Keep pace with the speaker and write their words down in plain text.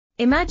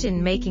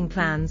Imagine making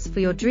plans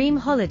for your dream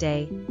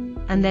holiday,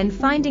 and then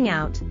finding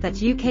out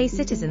that UK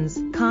citizens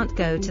can't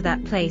go to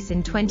that place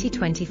in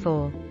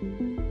 2024.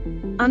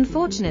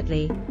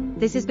 Unfortunately,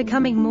 this is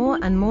becoming more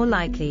and more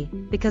likely,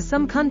 because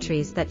some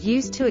countries that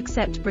used to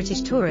accept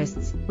British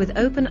tourists with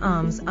open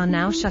arms are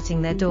now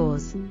shutting their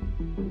doors.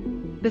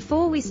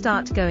 Before we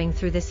start going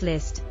through this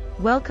list,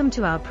 welcome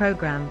to our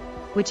program,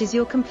 which is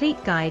your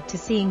complete guide to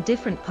seeing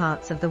different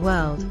parts of the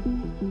world.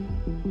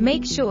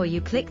 Make sure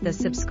you click the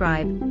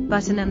subscribe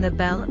button and the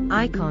bell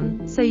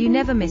icon so you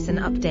never miss an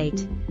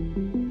update.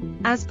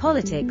 As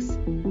politics,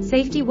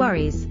 safety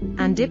worries,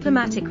 and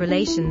diplomatic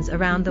relations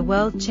around the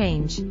world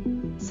change,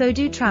 so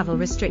do travel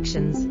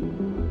restrictions.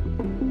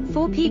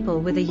 For people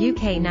with a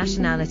UK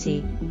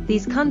nationality,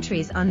 these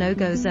countries are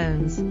no-go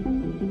zones.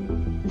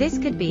 This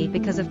could be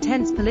because of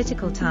tense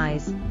political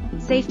ties,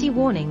 safety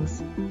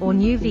warnings, or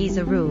new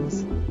visa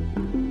rules.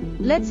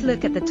 Let's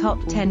look at the top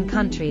 10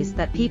 countries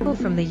that people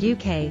from the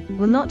UK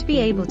will not be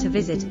able to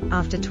visit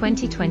after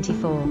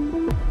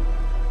 2024.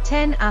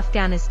 10.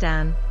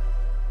 Afghanistan.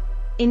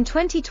 In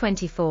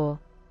 2024,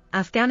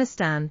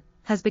 Afghanistan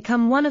has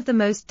become one of the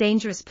most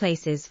dangerous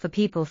places for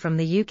people from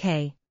the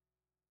UK.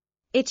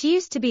 It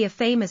used to be a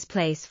famous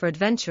place for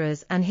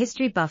adventurers and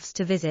history buffs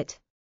to visit.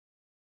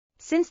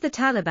 Since the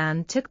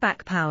Taliban took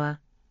back power,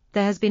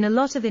 there has been a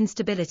lot of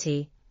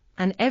instability,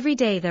 and every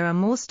day there are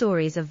more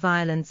stories of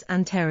violence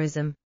and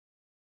terrorism.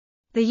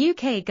 The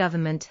UK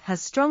government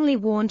has strongly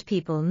warned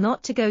people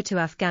not to go to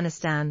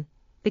Afghanistan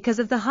because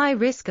of the high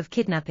risk of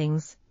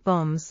kidnappings,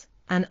 bombs,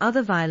 and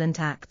other violent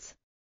acts.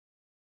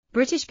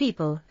 British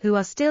people who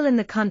are still in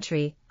the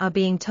country are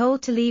being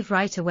told to leave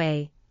right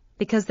away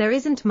because there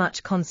isn't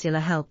much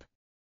consular help.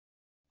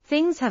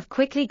 Things have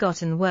quickly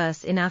gotten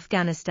worse in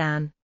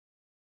Afghanistan.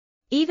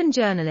 Even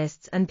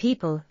journalists and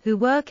people who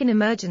work in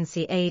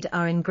emergency aid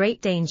are in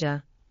great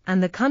danger,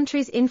 and the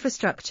country's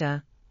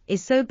infrastructure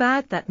is so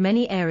bad that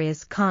many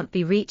areas can't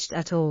be reached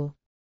at all.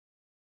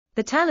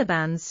 The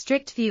Taliban's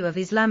strict view of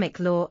Islamic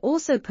law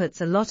also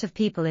puts a lot of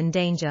people in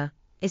danger,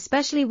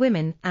 especially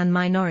women and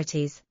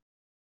minorities.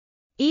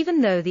 Even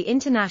though the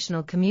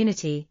international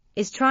community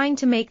is trying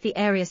to make the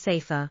area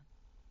safer,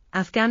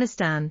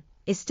 Afghanistan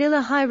is still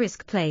a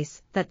high-risk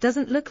place that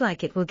doesn't look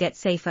like it will get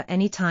safer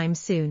anytime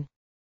soon.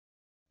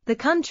 The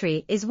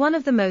country is one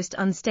of the most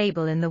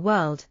unstable in the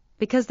world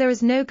because there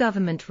is no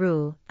government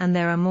rule and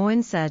there are more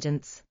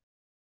insurgents.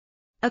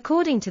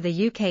 According to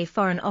the UK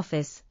Foreign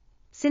Office,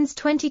 since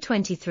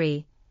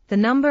 2023, the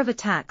number of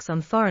attacks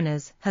on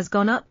foreigners has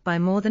gone up by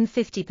more than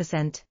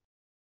 50%.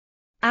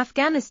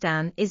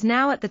 Afghanistan is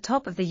now at the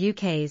top of the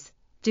UK's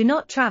do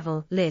not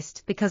travel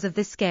list because of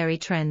this scary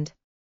trend.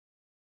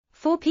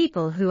 For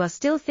people who are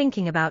still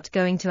thinking about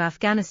going to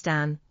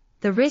Afghanistan,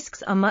 the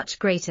risks are much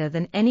greater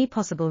than any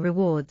possible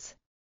rewards.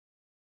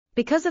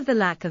 Because of the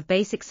lack of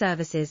basic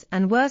services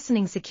and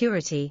worsening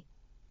security,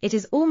 it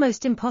is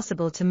almost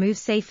impossible to move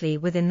safely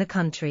within the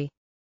country.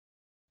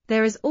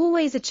 There is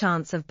always a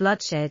chance of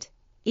bloodshed,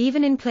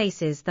 even in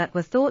places that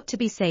were thought to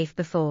be safe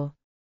before.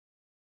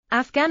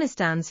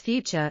 Afghanistan's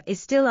future is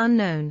still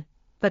unknown,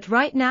 but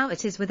right now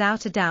it is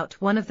without a doubt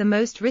one of the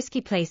most risky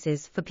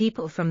places for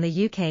people from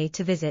the UK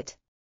to visit.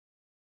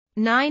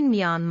 9.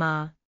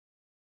 Myanmar.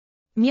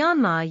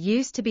 Myanmar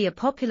used to be a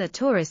popular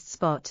tourist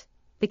spot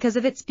because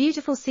of its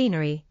beautiful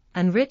scenery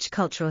and rich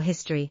cultural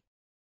history.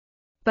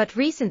 But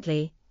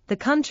recently, the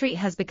country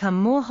has become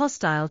more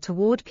hostile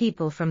toward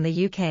people from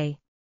the UK.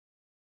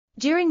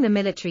 During the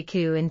military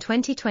coup in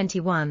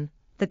 2021,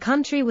 the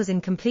country was in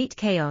complete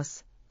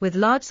chaos, with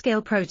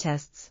large-scale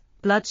protests,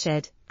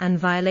 bloodshed, and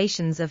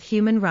violations of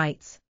human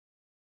rights.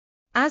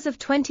 As of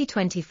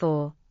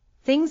 2024,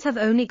 things have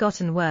only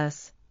gotten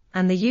worse,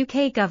 and the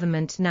UK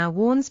government now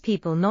warns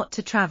people not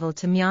to travel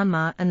to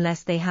Myanmar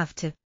unless they have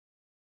to.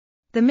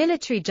 The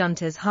military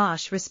junta's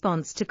harsh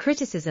response to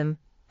criticism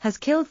has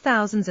killed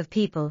thousands of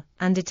people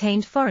and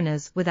detained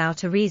foreigners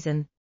without a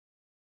reason.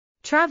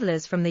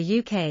 Travelers from the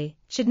UK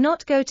should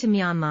not go to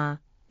Myanmar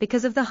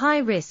because of the high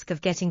risk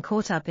of getting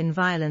caught up in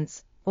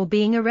violence or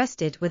being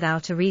arrested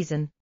without a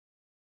reason.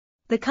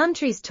 The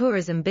country's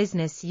tourism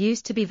business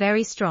used to be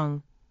very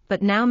strong,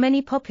 but now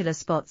many popular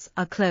spots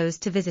are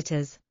closed to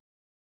visitors.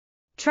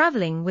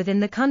 Traveling within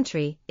the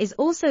country is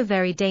also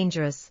very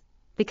dangerous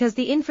because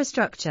the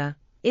infrastructure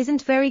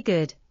isn't very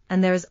good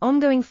and there is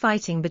ongoing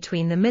fighting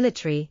between the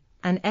military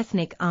and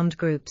ethnic armed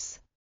groups.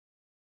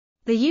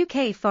 The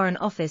UK Foreign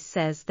Office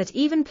says that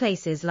even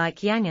places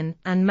like Yangon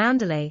and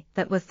Mandalay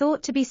that were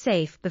thought to be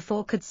safe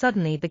before could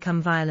suddenly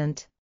become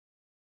violent.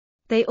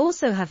 They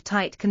also have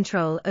tight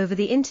control over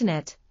the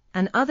internet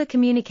and other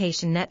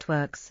communication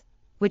networks,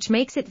 which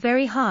makes it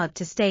very hard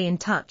to stay in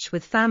touch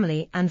with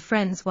family and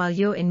friends while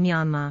you're in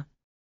Myanmar.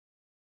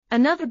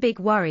 Another big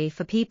worry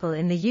for people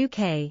in the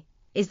UK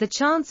is the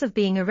chance of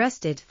being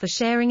arrested for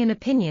sharing an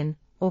opinion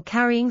or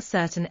carrying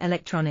certain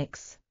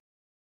electronics.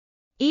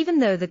 Even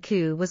though the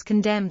coup was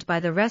condemned by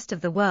the rest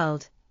of the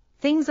world,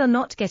 things are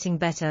not getting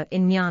better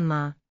in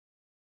Myanmar.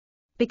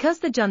 Because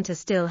the junta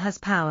still has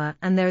power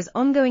and there is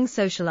ongoing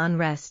social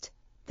unrest,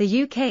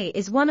 the UK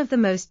is one of the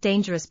most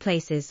dangerous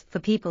places for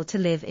people to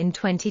live in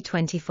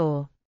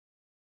 2024.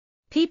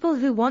 People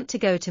who want to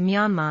go to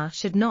Myanmar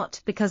should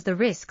not, because the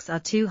risks are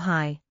too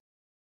high.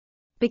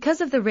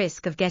 Because of the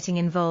risk of getting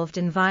involved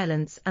in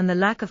violence and the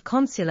lack of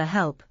consular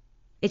help,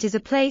 it is a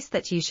place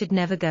that you should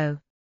never go.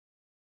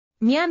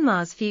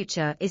 Myanmar's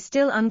future is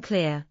still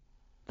unclear,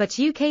 but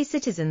UK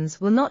citizens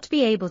will not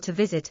be able to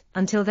visit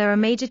until there are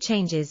major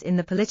changes in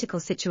the political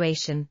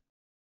situation.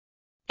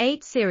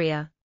 8.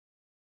 Syria.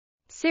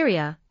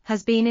 Syria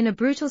has been in a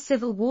brutal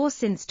civil war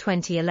since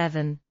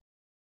 2011.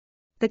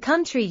 The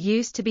country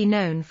used to be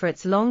known for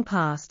its long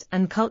past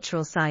and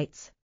cultural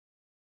sites.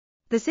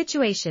 The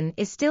situation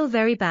is still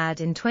very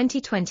bad in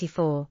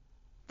 2024.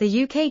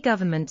 The UK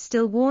government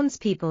still warns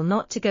people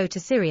not to go to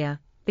Syria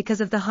because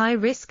of the high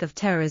risk of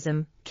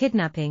terrorism,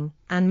 kidnapping,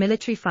 and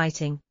military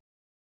fighting.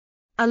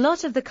 A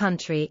lot of the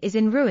country is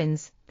in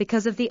ruins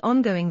because of the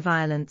ongoing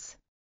violence.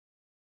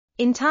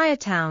 Entire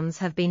towns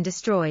have been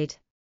destroyed.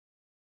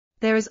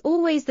 There is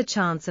always the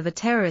chance of a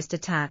terrorist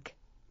attack,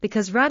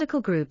 because radical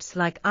groups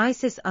like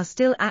ISIS are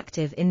still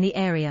active in the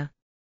area.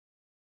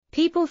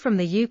 People from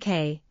the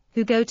UK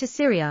who go to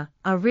Syria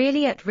are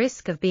really at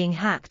risk of being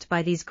hacked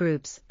by these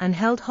groups and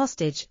held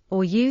hostage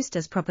or used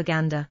as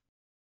propaganda.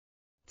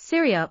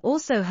 Syria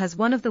also has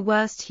one of the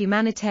worst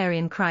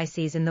humanitarian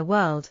crises in the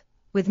world,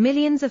 with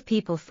millions of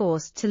people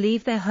forced to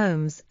leave their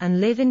homes and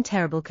live in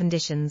terrible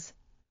conditions.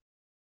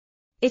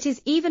 It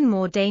is even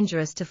more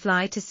dangerous to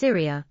fly to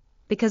Syria,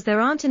 because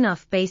there aren't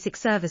enough basic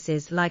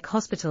services like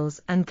hospitals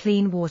and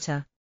clean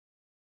water.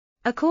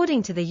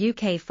 According to the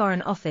UK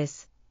Foreign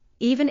Office,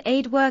 even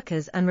aid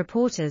workers and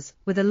reporters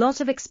with a lot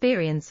of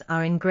experience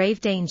are in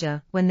grave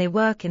danger when they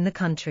work in the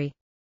country.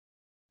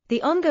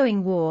 The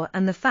ongoing war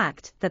and the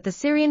fact that the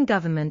Syrian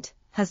government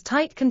has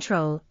tight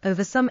control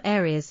over some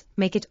areas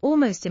make it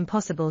almost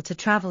impossible to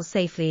travel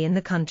safely in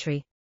the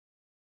country.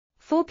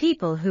 For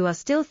people who are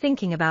still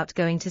thinking about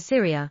going to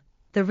Syria,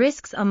 the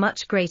risks are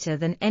much greater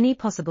than any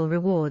possible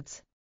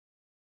rewards.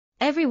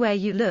 Everywhere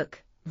you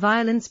look,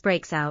 violence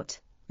breaks out,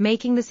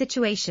 making the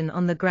situation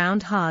on the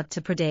ground hard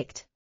to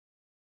predict.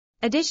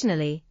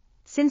 Additionally,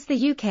 since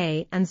the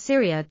UK and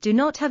Syria do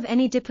not have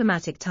any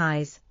diplomatic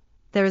ties,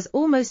 there is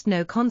almost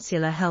no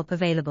consular help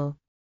available.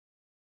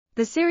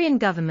 The Syrian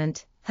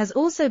government has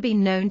also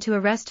been known to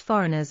arrest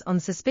foreigners on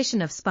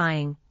suspicion of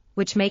spying,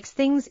 which makes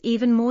things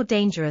even more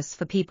dangerous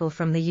for people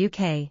from the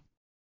UK.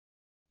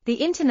 The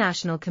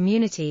international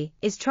community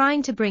is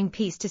trying to bring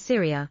peace to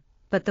Syria,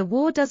 but the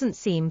war doesn't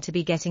seem to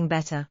be getting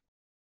better.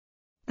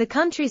 The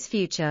country's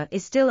future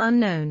is still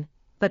unknown,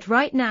 but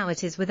right now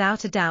it is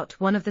without a doubt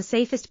one of the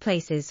safest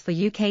places for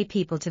UK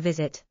people to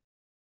visit.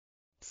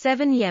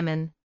 7.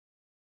 Yemen.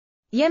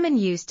 Yemen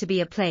used to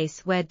be a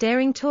place where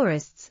daring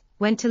tourists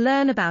went to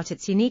learn about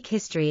its unique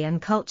history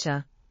and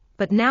culture,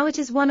 but now it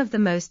is one of the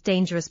most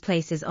dangerous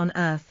places on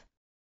earth.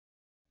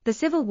 The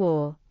civil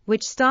war,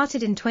 which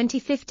started in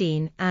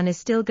 2015 and is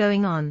still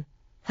going on,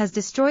 has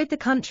destroyed the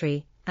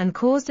country and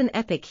caused an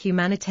epic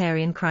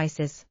humanitarian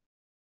crisis.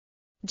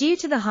 Due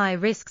to the high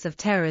risks of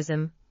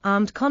terrorism,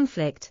 armed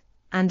conflict,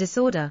 and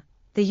disorder,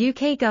 the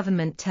UK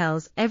government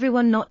tells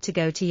everyone not to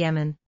go to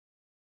Yemen.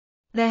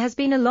 There has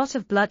been a lot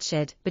of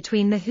bloodshed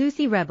between the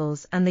Houthi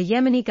rebels and the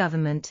Yemeni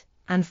government,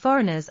 and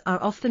foreigners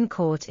are often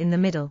caught in the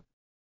middle.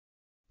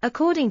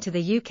 According to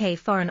the UK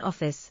Foreign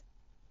Office,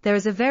 there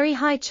is a very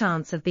high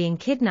chance of being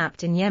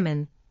kidnapped in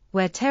Yemen,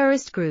 where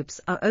terrorist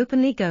groups are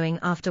openly going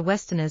after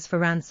Westerners for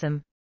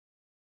ransom.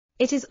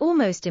 It is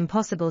almost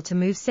impossible to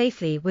move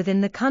safely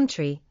within the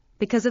country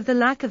because of the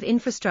lack of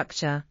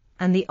infrastructure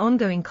and the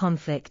ongoing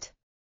conflict.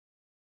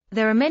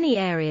 There are many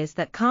areas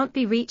that can't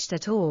be reached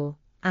at all,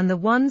 and the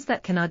ones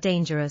that can are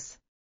dangerous.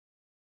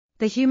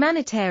 The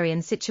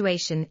humanitarian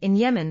situation in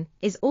Yemen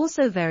is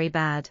also very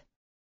bad.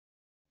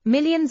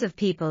 Millions of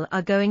people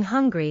are going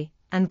hungry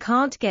and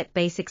can't get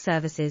basic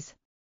services.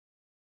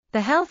 The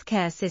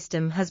healthcare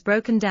system has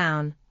broken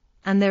down,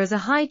 and there is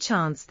a high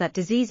chance that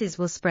diseases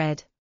will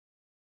spread.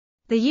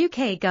 The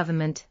UK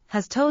government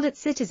has told its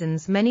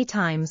citizens many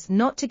times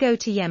not to go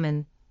to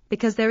Yemen,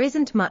 because there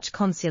isn't much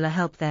consular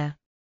help there.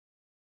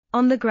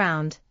 On the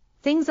ground,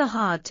 things are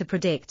hard to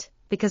predict,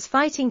 because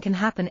fighting can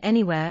happen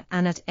anywhere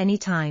and at any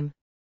time.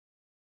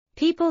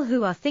 People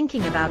who are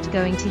thinking about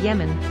going to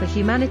Yemen for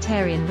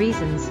humanitarian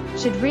reasons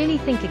should really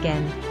think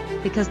again,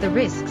 because the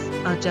risks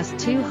are just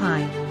too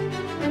high.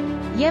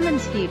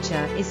 Yemen's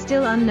future is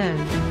still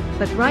unknown,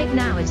 but right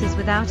now it is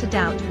without a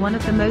doubt one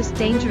of the most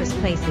dangerous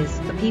places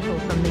for people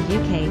from the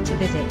UK to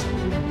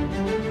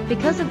visit.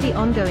 Because of the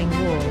ongoing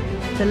war,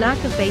 the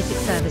lack of basic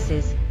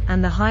services,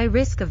 and the high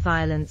risk of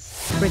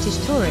violence, British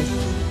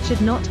tourists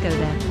should not go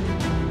there.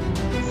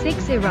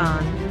 6.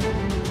 Iran.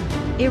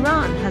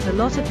 Iran has a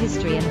lot of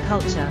history and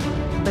culture,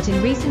 but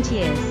in recent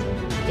years,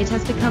 it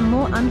has become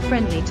more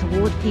unfriendly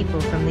toward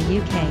people from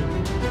the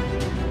UK.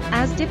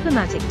 As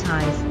diplomatic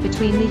ties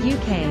between the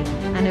UK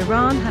and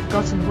Iran have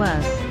gotten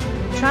worse,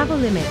 travel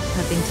limits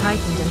have been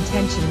tightened and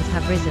tensions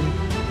have risen.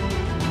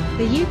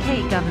 The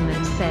UK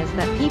government says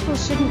that people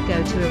shouldn't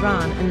go to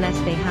Iran unless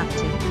they have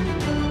to.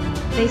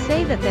 They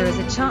say that there is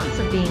a chance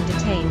of being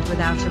detained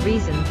without a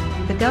reason,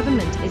 the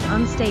government is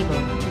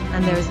unstable,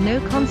 and there is no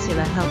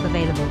consular help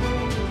available.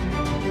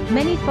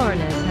 Many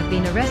foreigners have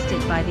been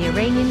arrested by the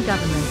Iranian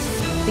government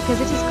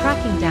because it is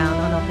cracking down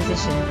on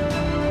opposition.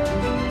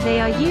 They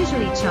are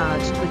usually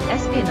charged with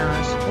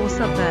espionage or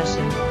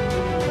subversion.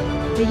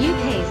 The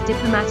UK's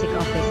diplomatic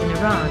office in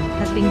Iran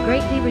has been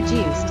greatly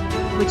reduced,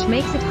 which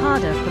makes it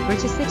harder for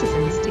British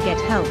citizens to get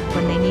help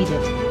when they need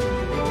it.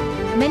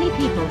 Many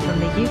people from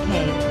the UK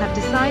have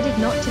decided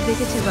not to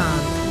visit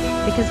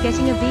Iran, because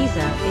getting a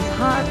visa is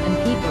hard and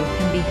people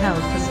can be held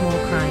for small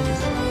crimes.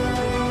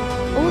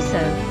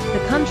 Also,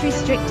 the country's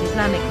strict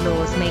Islamic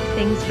laws make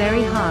things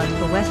very hard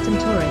for Western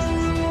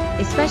tourists,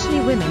 especially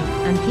women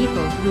and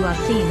people who are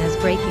seen as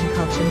breaking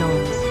culture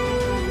norms.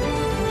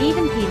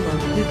 Even people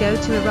who go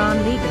to Iran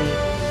legally,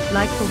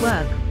 like for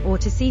work or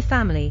to see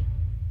family,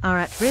 are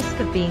at risk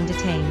of being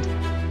detained.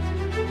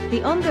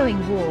 The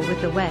ongoing war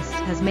with the West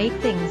has made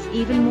things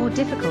even more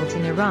difficult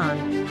in Iran,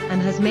 and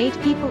has made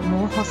people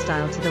more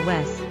hostile to the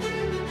West.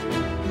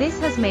 This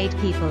has made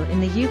people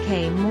in the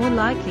UK more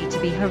likely to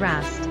be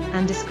harassed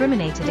and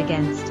discriminated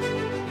against.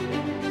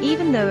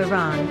 Even though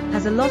Iran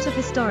has a lot of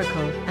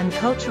historical and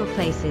cultural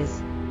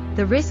places,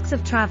 the risks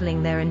of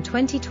traveling there in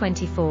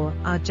 2024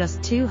 are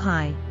just too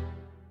high.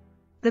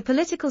 The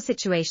political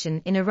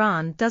situation in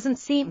Iran doesn't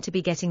seem to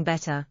be getting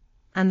better,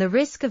 and the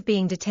risk of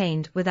being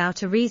detained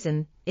without a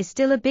reason is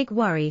still a big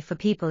worry for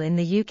people in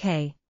the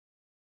UK.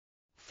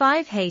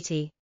 5.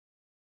 Haiti.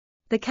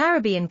 The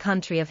Caribbean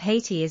country of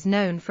Haiti is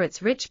known for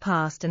its rich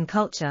past and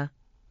culture,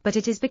 but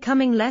it is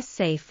becoming less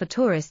safe for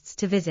tourists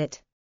to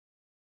visit.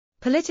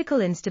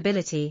 Political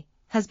instability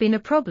has been a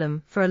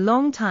problem for a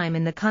long time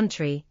in the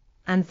country,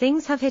 and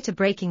things have hit a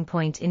breaking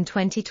point in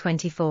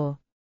 2024.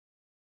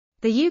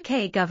 The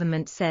UK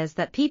government says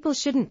that people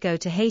shouldn't go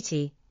to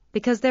Haiti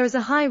because there is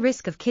a high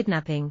risk of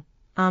kidnapping,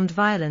 armed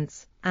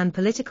violence, and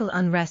political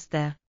unrest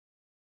there.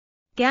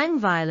 Gang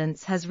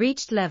violence has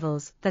reached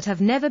levels that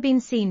have never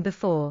been seen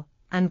before,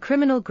 and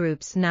criminal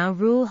groups now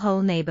rule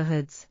whole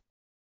neighborhoods.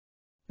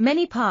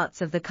 Many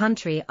parts of the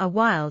country are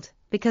wild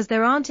because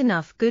there aren't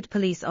enough good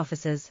police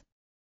officers.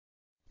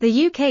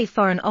 The UK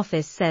Foreign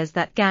Office says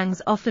that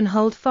gangs often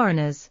hold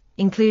foreigners,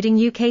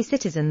 including UK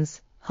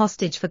citizens,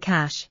 hostage for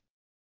cash.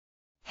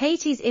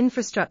 Haiti's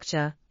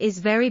infrastructure is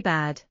very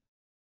bad.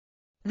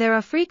 There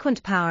are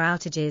frequent power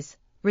outages,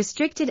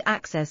 restricted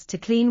access to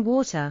clean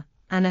water,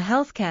 and a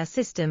healthcare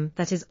system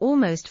that is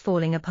almost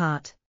falling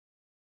apart.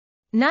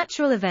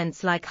 Natural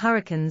events like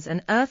hurricanes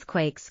and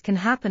earthquakes can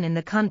happen in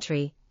the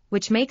country,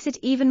 which makes it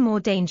even more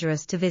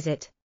dangerous to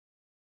visit.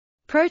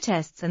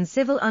 Protests and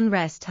civil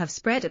unrest have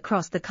spread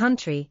across the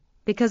country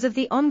because of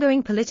the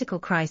ongoing political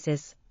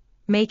crisis,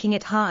 making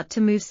it hard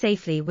to move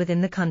safely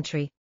within the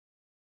country.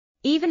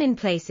 Even in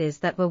places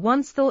that were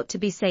once thought to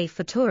be safe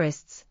for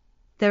tourists,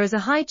 there is a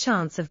high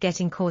chance of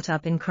getting caught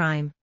up in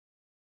crime.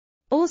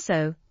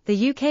 Also,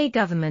 the UK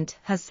government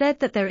has said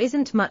that there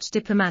isn't much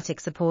diplomatic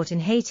support in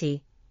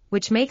Haiti,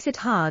 which makes it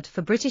hard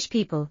for British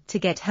people to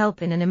get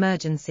help in an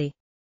emergency.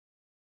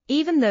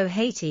 Even though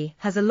Haiti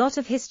has a lot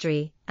of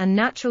history and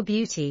natural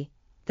beauty,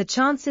 the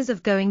chances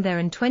of going there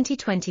in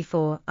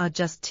 2024 are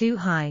just too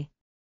high.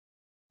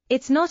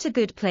 It's not a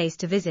good place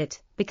to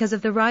visit because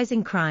of the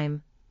rising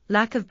crime,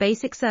 lack of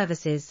basic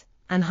services,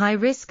 and high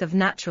risk of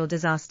natural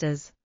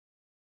disasters.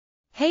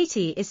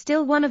 Haiti is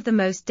still one of the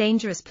most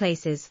dangerous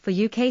places for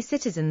UK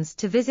citizens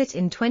to visit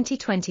in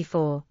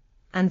 2024,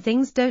 and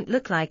things don't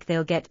look like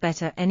they'll get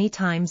better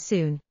anytime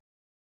soon.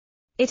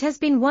 It has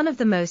been one of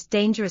the most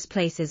dangerous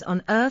places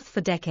on Earth for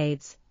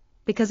decades,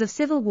 because of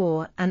civil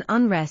war and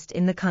unrest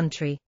in the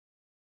country.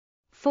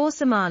 4.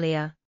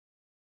 Somalia.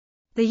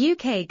 The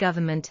UK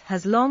government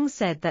has long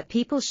said that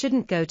people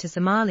shouldn't go to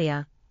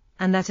Somalia,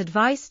 and that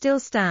advice still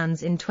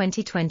stands in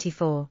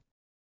 2024.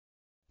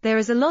 There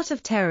is a lot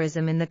of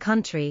terrorism in the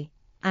country,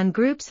 and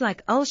groups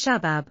like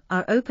Al-Shabaab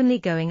are openly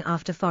going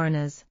after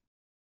foreigners.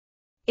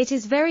 It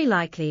is very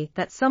likely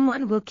that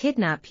someone will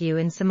kidnap you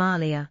in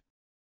Somalia.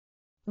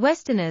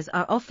 Westerners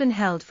are often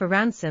held for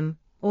ransom,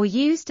 or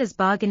used as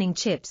bargaining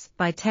chips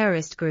by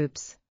terrorist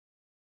groups.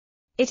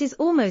 It is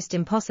almost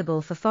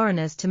impossible for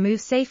foreigners to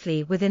move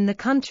safely within the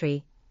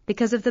country,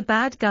 because of the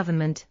bad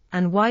government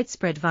and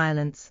widespread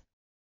violence.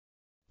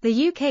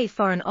 The UK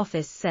Foreign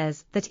Office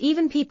says that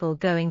even people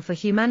going for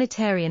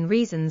humanitarian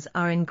reasons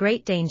are in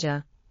great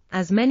danger,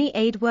 as many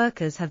aid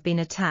workers have been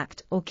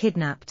attacked or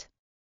kidnapped.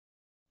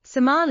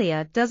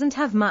 Somalia doesn't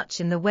have much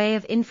in the way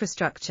of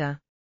infrastructure.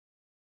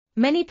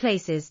 Many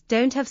places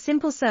don't have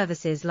simple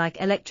services like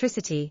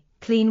electricity,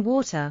 clean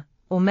water,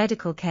 or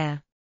medical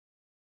care.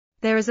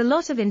 There is a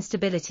lot of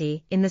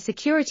instability in the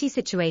security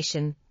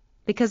situation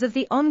because of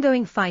the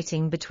ongoing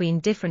fighting between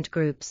different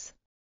groups.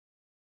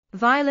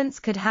 Violence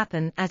could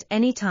happen at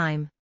any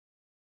time.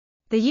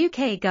 The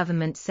UK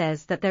government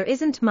says that there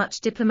isn't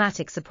much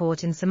diplomatic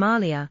support in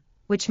Somalia,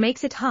 which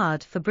makes it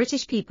hard for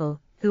British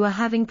people who are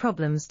having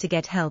problems to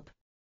get help.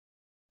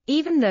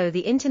 Even though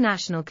the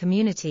international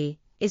community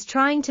is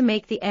trying to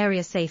make the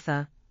area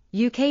safer,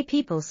 UK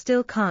people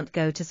still can't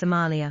go to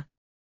Somalia.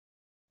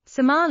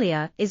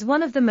 Somalia is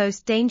one of the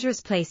most dangerous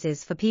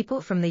places for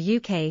people from the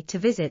UK to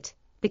visit,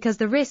 because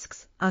the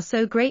risks are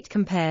so great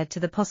compared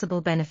to the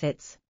possible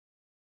benefits.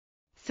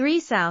 3.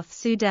 South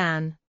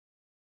Sudan.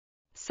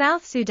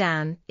 South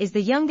Sudan is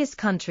the youngest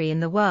country in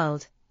the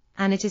world,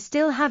 and it is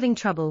still having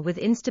trouble with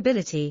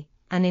instability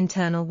and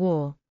internal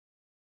war.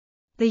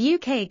 The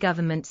UK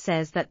government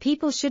says that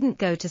people shouldn't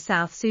go to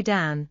South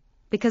Sudan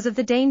because of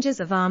the dangers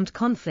of armed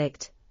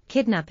conflict,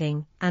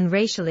 kidnapping, and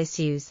racial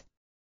issues.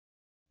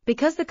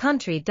 Because the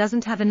country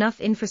doesn't have enough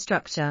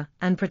infrastructure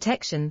and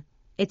protection,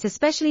 it's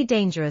especially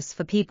dangerous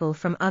for people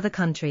from other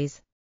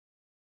countries.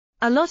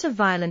 A lot of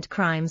violent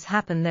crimes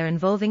happen there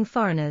involving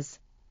foreigners,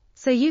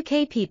 so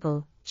UK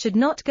people should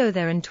not go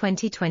there in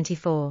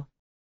 2024.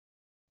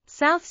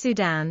 South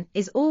Sudan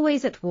is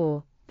always at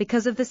war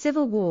because of the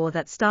civil war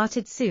that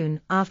started soon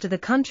after the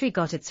country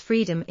got its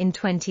freedom in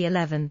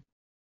 2011.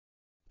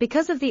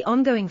 Because of the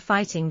ongoing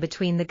fighting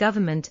between the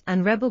government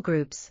and rebel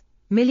groups,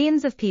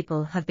 millions of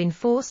people have been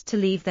forced to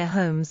leave their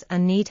homes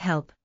and need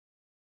help.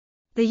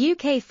 The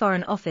UK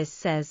Foreign Office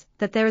says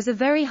that there is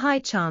a very high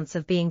chance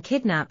of being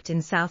kidnapped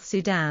in South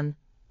Sudan,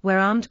 where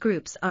armed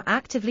groups are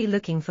actively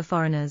looking for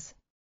foreigners.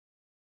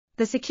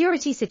 The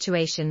security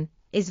situation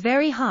is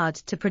very hard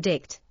to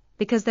predict,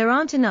 because there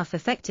aren't enough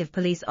effective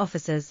police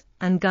officers,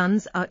 and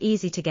guns are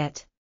easy to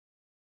get.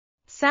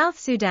 South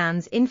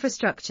Sudan's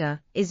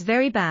infrastructure is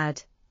very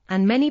bad,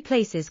 and many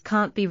places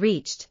can't be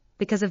reached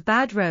because of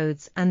bad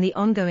roads and the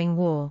ongoing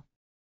war.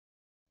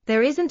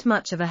 There isn't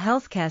much of a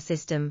healthcare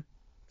system,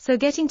 so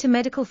getting to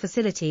medical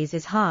facilities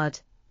is hard,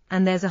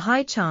 and there's a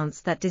high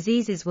chance that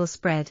diseases will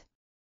spread.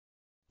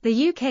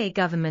 The UK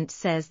government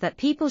says that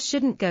people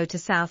shouldn't go to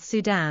South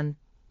Sudan,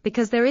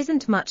 because there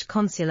isn't much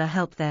consular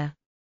help there.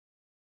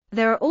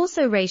 There are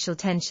also racial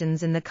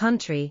tensions in the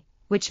country,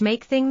 which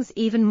make things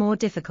even more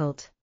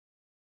difficult.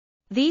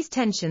 These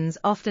tensions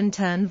often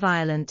turn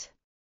violent.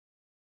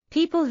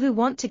 People who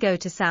want to go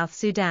to South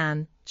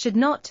Sudan should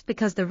not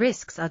because the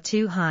risks are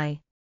too high.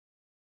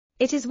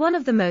 It is one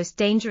of the most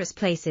dangerous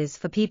places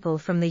for people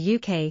from the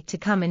UK to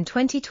come in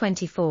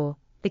 2024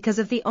 because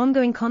of the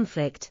ongoing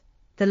conflict,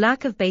 the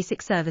lack of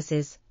basic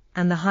services,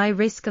 and the high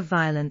risk of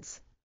violence.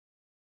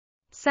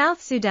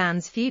 South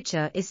Sudan's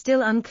future is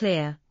still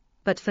unclear,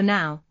 but for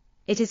now,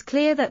 it is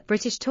clear that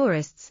British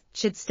tourists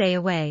should stay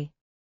away.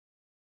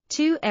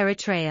 2.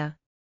 Eritrea.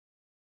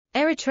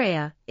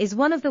 Eritrea is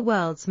one of the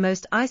world's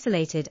most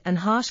isolated and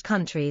harsh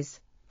countries,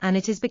 and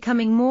it is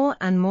becoming more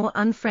and more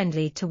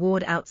unfriendly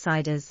toward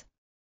outsiders.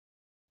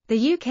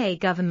 The UK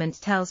government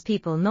tells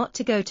people not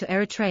to go to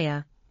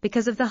Eritrea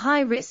because of the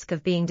high risk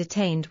of being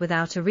detained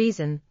without a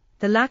reason,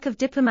 the lack of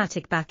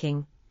diplomatic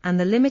backing, and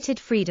the limited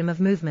freedom of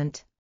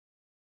movement.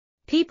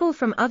 People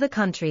from other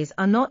countries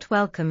are not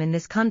welcome in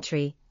this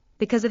country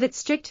because of its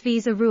strict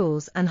visa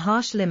rules and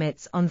harsh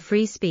limits on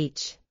free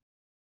speech.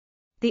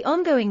 The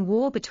ongoing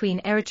war between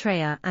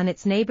Eritrea and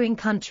its neighboring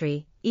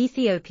country,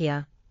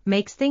 Ethiopia,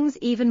 makes things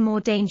even more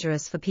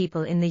dangerous for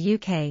people in the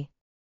UK.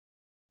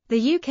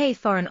 The UK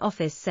Foreign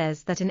Office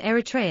says that in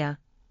Eritrea,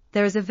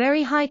 there is a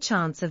very high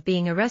chance of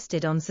being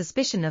arrested on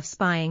suspicion of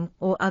spying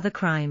or other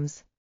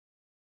crimes.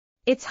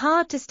 It's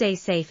hard to stay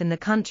safe in the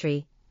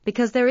country,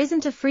 because there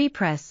isn't a free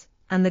press,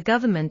 and the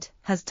government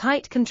has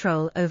tight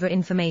control over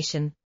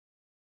information.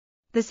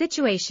 The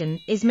situation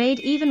is made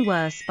even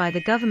worse by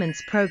the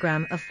government's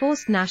program of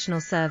forced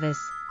national service,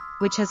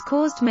 which has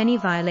caused many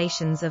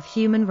violations of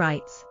human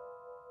rights.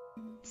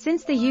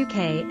 Since the UK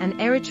and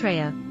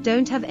Eritrea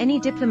don't have any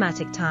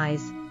diplomatic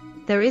ties,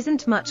 there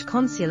isn't much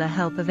consular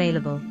help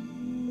available.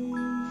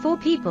 For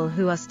people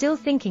who are still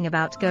thinking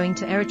about going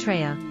to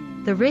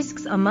Eritrea, the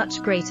risks are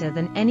much greater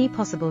than any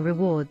possible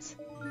rewards.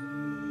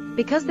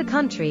 Because the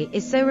country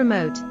is so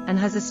remote and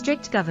has a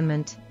strict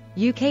government,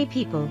 UK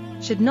people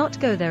should not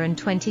go there in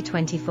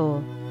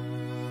 2024.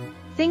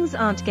 Things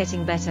aren't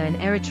getting better in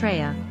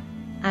Eritrea,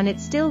 and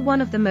it's still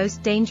one of the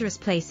most dangerous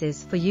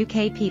places for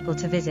UK people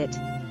to visit.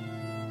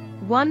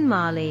 1.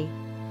 Mali.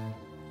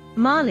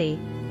 Mali,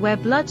 where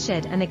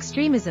bloodshed and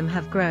extremism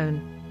have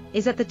grown,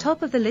 is at the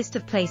top of the list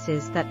of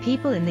places that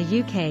people in the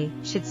UK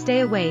should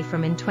stay away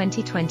from in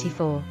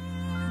 2024.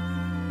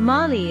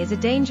 Mali is a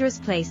dangerous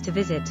place to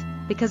visit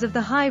because of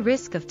the high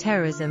risk of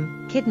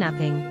terrorism,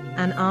 kidnapping,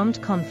 and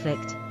armed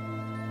conflict.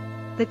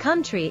 The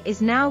country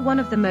is now one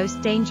of the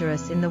most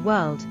dangerous in the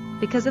world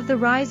because of the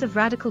rise of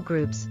radical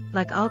groups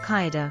like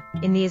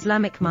Al-Qaeda in the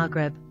Islamic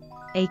Maghreb,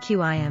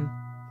 AQIM.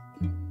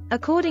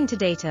 According to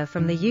data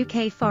from the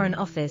UK Foreign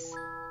Office,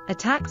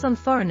 attacks on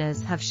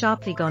foreigners have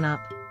sharply gone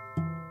up.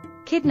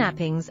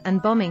 Kidnappings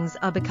and bombings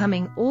are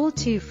becoming all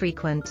too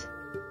frequent.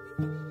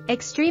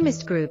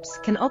 Extremist groups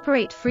can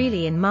operate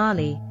freely in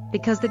Mali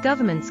because the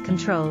government's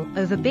control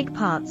over big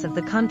parts of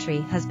the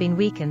country has been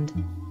weakened.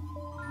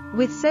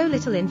 With so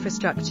little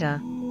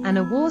infrastructure, and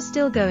a war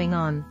still going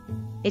on,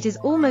 it is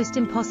almost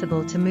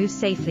impossible to move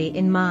safely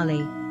in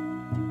Mali.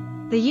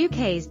 The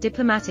UK's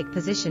diplomatic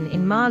position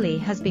in Mali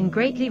has been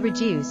greatly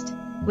reduced,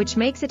 which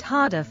makes it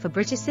harder for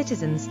British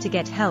citizens to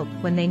get help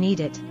when they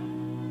need it.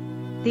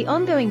 The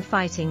ongoing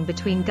fighting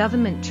between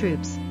government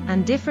troops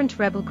and different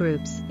rebel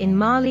groups in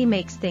Mali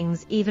makes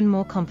things even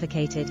more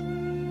complicated.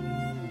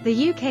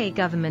 The UK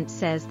government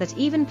says that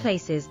even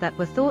places that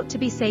were thought to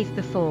be safe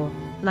before,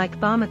 like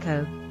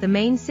Bamako, the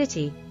main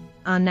city,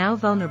 are now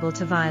vulnerable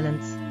to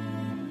violence.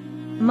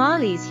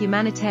 Mali's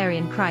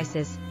humanitarian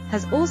crisis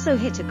has also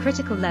hit a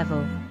critical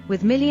level,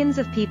 with millions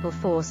of people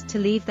forced to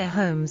leave their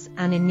homes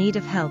and in need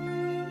of help.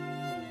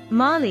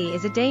 Mali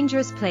is a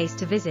dangerous place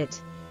to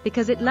visit,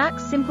 because it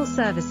lacks simple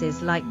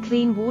services like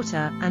clean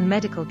water and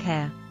medical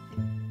care.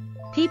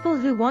 People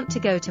who want to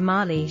go to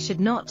Mali should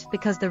not,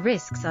 because the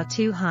risks are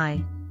too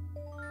high.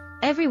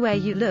 Everywhere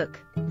you look,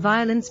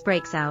 violence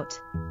breaks out,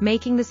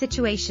 making the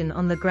situation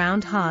on the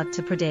ground hard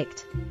to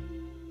predict.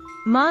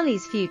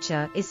 Mali's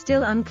future is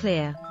still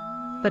unclear,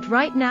 but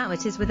right now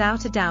it is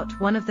without a doubt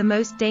one of the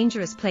most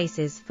dangerous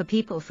places for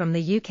people from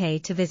the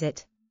UK to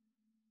visit.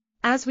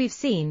 As we've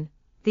seen,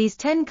 these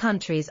 10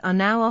 countries are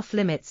now off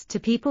limits to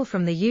people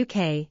from the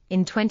UK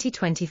in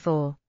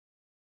 2024.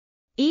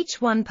 Each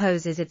one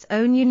poses its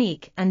own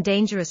unique and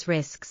dangerous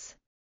risks.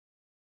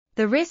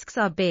 The risks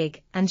are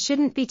big and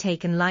shouldn't be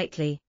taken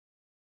lightly.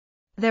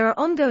 There are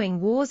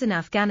ongoing wars in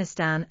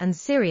Afghanistan and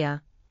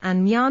Syria,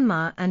 and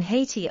Myanmar and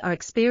Haiti are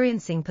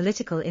experiencing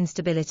political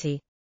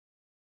instability.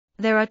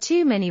 There are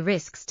too many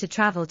risks to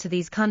travel to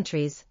these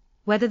countries,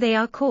 whether they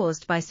are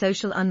caused by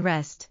social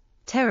unrest,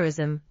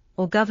 terrorism,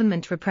 or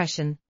government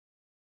repression.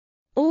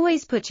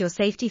 Always put your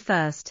safety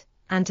first,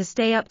 and to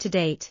stay up to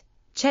date,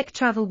 check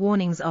travel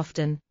warnings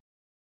often.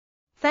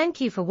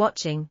 Thank you for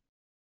watching.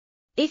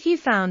 If you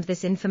found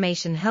this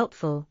information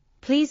helpful,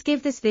 please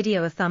give this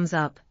video a thumbs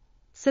up,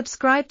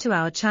 subscribe to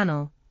our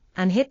channel,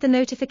 and hit the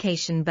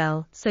notification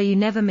bell so you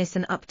never miss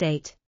an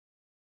update.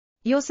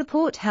 Your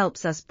support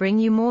helps us bring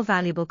you more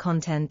valuable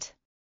content.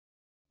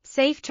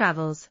 Safe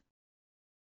travels.